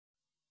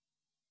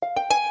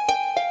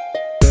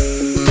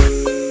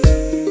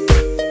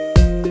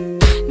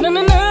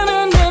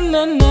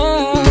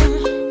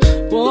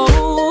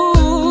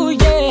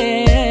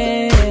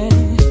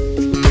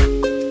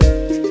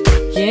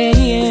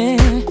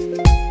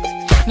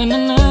Na na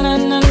na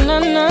na na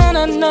na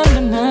na na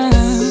na na.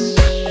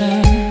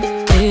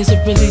 Is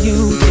it really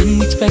you?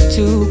 Didn't expect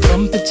to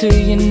bump into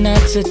you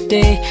not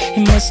today.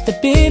 It must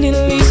have been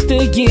at least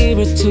a year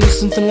or two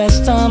since the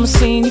last time I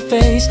seen your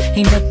face.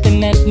 Ain't nothing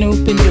that new,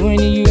 been doing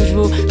the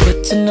usual.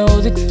 Good to know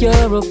that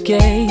you're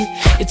okay.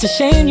 It's a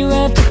shame you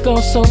had to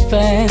go so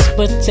fast,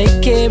 but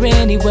take care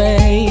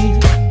anyway.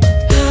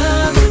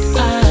 How did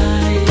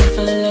I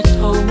ever let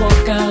her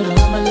walk out of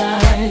my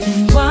life?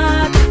 And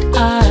why did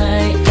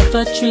I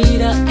ever treat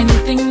her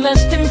anything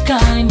less than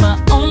kind? My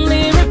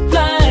only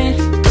reply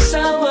is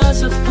I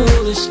was a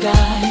foolish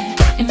guy,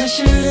 and I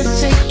should've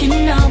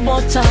taken out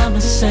more time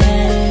and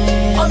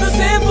said all the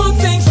simple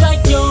things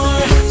like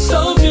you're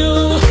so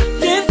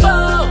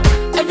beautiful.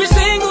 Every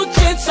single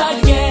chance I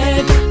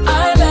get,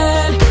 I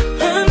let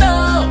her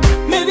know.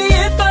 Maybe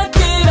if I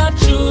did, I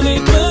truly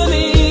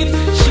believe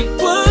she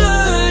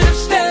would've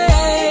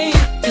stayed.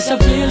 Cause I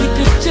really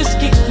could just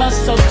kick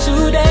myself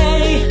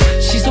today.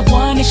 She's the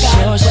one that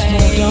got she's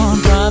moved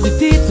on, probably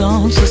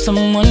belongs to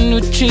someone who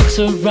treats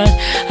her right.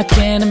 I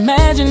can't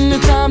imagine the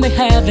time they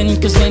having,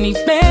 cause any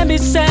man be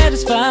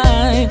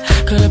satisfied.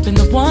 Could've been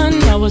the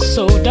one, I was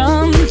so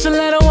dumb to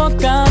let her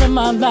walk out of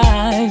my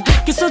life.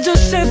 Guess I'll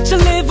just have to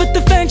live with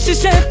the fact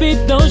she's happy,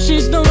 though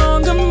she's no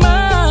longer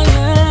mine.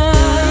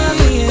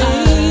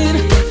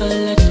 If I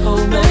let her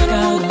walk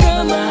out of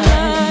my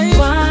life,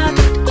 why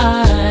did I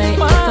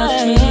ever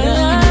treat her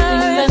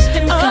anything less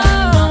than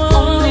kind? My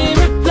only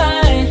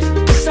reply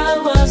is I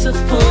was a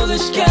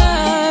foolish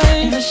guy,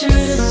 and I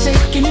should've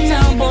taken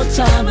out more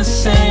time and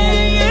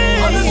say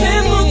all the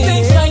simple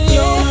things like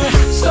you're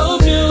so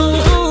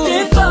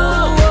beautiful.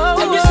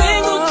 Every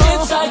single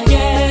chance I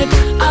get,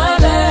 I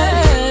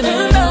let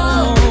her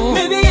know.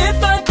 Maybe if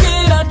I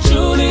did, I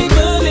truly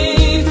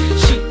believe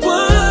she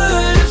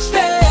would've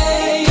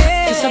stayed.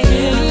 Cause I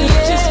really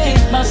could just kick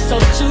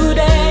myself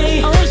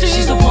today.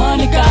 She's the one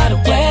that got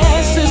away.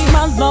 This is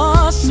my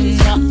loss, and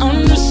I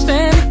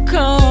understand the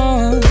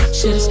cause.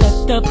 Should've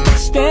stepped up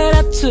instead,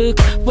 I took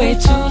way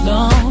too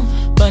long.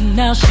 But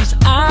now she's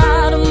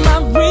out of my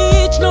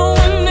reach, no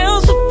one else